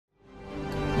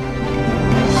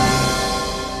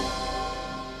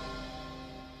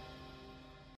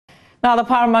Now, the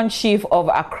Paramount Chief of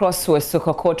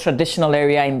Akroso-Asukawkaw traditional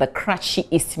area in the Kratchi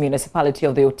East municipality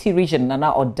of the Oti region,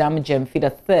 Nana Odam Jemfi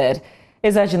III,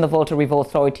 is urging the Volta River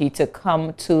Authority to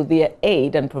come to their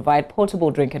aid and provide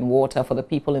potable drinking water for the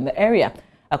people in the area.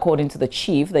 According to the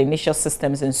chief, the initial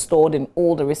systems installed in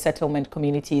all the resettlement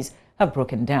communities have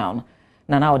broken down.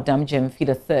 Nana Odam Jemfi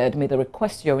III made the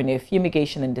request during a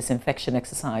fumigation and disinfection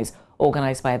exercise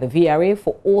organized by the VRA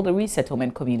for all the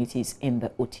resettlement communities in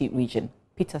the Oti region.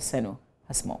 Peter Senu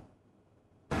has more.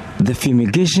 The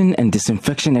fumigation and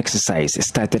disinfection exercise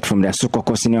started from the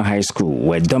Asukawkaw Senior High School,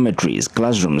 where dormitories,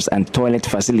 classrooms and toilet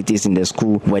facilities in the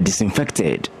school were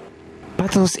disinfected.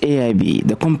 Pathos AIB,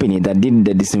 the company that did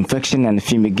the disinfection and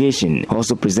fumigation,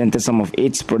 also presented some of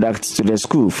its products to the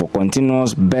school for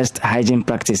continuous best hygiene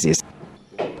practices.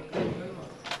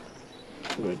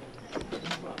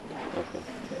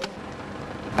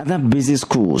 Other busy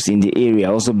schools in the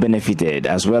area also benefited,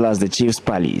 as well as the chief's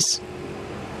palace.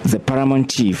 The Paramount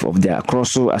Chief of the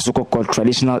Akroso-Asukawkaw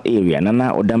traditional area,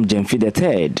 Nana Odam Jemfi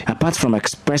III, apart from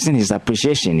expressing his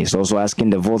appreciation, is also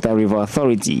asking the Volta River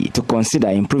Authority to consider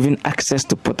improving access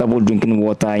to potable drinking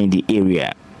water in the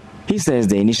area. He says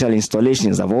the initial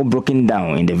installations have all broken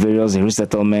down in the various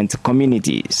resettlement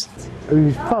communities.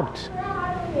 In fact,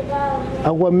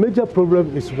 our major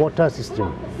problem is water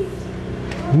system.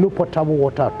 No potable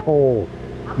water at all.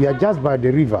 We are just by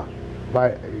the river,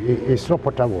 but it's not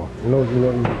potable. No, it's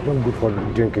not good for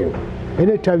drinking.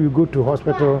 Anytime you go to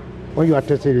hospital, when you are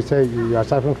tested, they say you are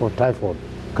suffering from typhoid,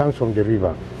 comes from the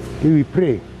river. We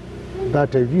pray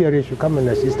that VRA should come and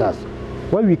assist us.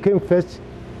 When we came first,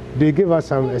 they gave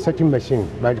us a certain machine,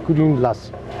 but it couldn't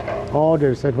last. All the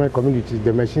resettlement communities,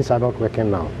 the machines are not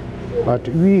working now. But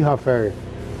we have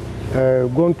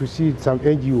gone to see some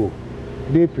NGO.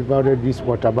 They provided this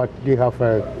water, but they have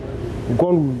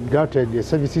gone without the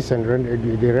services and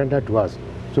they render to us.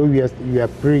 So we are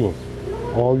praying,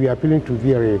 or we are appealing to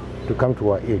VRA to come to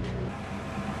our aid.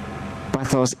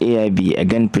 Pathos AIB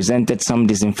again presented some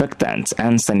disinfectants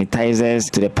and sanitizers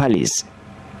to the palace.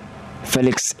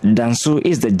 Felix Dansu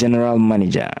is the general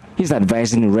manager. He's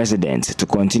advising residents to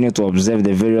continue to observe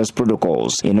the various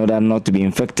protocols in order not to be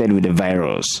infected with the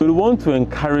virus. We want to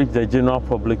encourage the general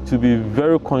public to be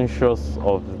very conscious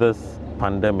of this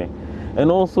pandemic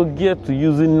and also geared to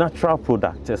using natural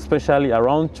products, especially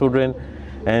around children.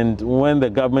 And when the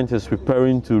government is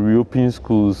preparing to reopen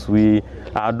schools,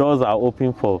 our doors are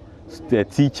open for the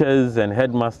teachers and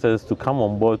headmasters to come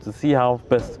on board to see how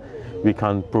best we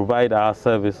can provide our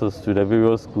services to the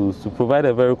various schools to provide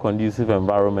a very conducive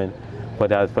environment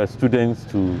for students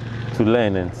to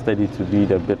learn and study to be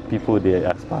the people they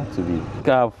aspire to be.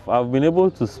 I've been able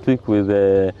to speak with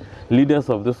the leaders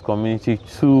of this community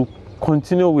to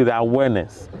continue with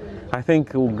awareness. I think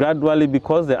gradually,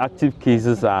 because the active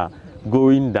cases are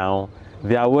going down,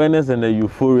 the awareness and the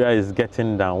euphoria is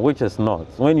getting down, which is not.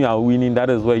 When you are winning, that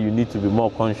is where you need to be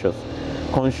more conscious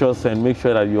and make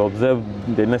sure that you observe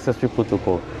the necessary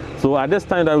protocol. So at this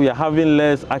time that we are having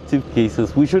less active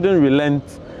cases, we shouldn't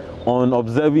relent on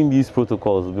observing these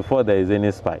protocols before there is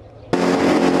any spike.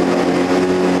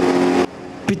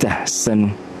 Peter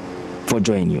Senu for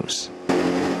JoyNews.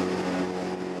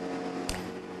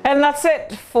 And that's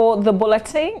it for the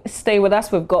bulletin. Stay with us.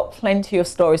 We've got plenty of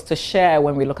stories to share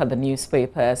when we look at the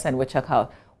newspapers, and we'll check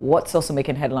out what's also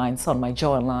making headlines on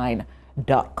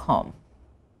myjoyonline.com.